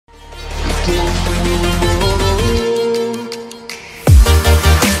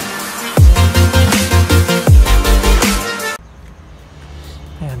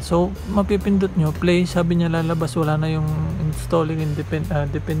So mapipindot nyo play, sabi niya lalabas, wala na yung installing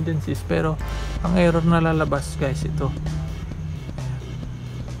dependencies, pero ang error na lalabas guys ito. Ayan.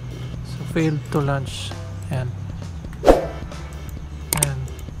 So failed to launch. Ayan. Ayan.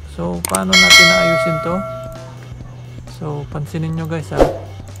 So paano natin naayusin to? So pansinin nyo guys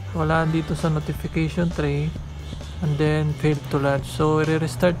wala dito sa notification tray, and then failed to launch. So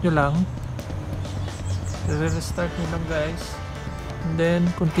i-restart nyo lang guys. And then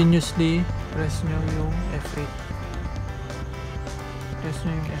continuously press nyo yung F8. Press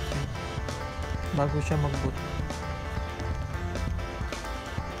nyo yung F8 bago siya mag-boot.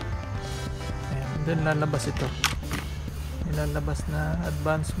 Ayan. And then lalabas ito. Ilalabas na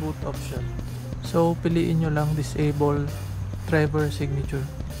advanced boot option. So piliin nyo lang disable driver signature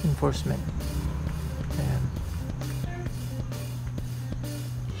enforcement. Ayan.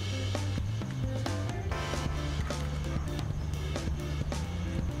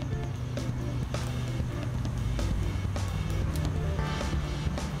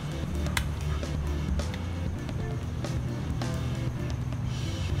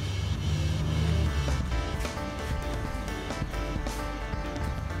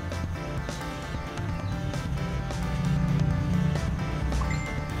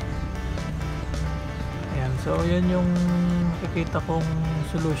 So yan yung nakikita kong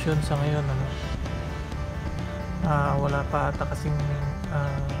solution sa ngayon wala pa ata kasing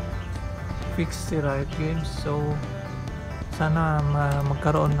fix si Riot Games, so sana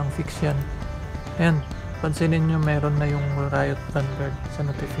magkaroon ng fix yan. Ayan, pansinin nyo meron na yung Riot Vanguard sa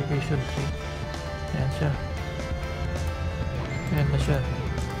notification tree. Ayan siya, ayan na siya.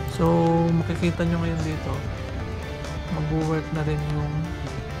 So makikita nyo ngayon dito mag-work na rin yung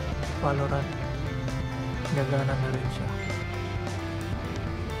Valorant, gagana na rin siya.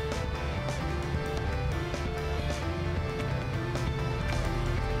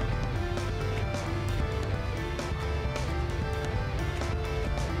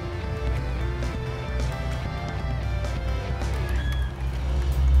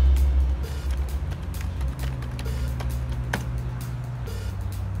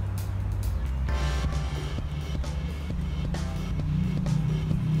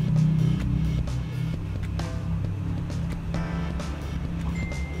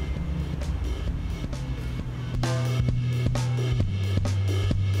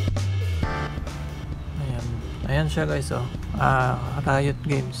 Ayan siya guys, Riot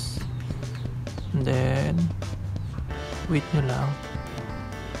Games. And then wait nyo lang.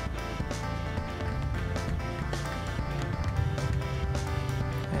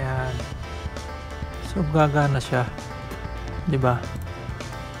 Ayan. So gagana siya, 'di ba?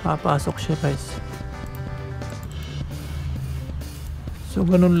 Papasok siya guys. So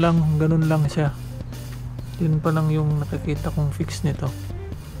ganun lang siya. Yun pa lang yung nakikita kong fix nito.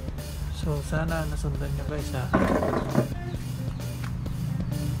 So sana nasundan nyo guys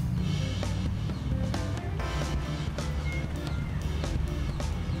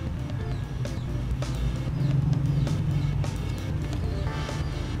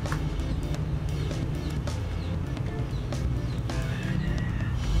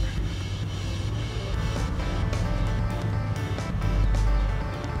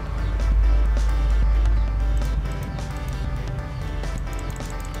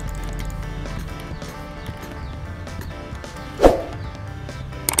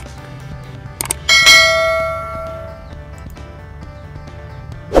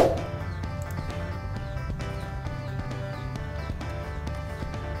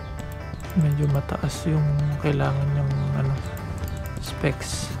medyo mataas yung kailangan yung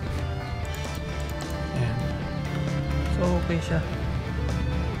specs. Ayan. So okay siya,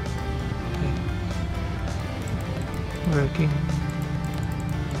 okay. Working.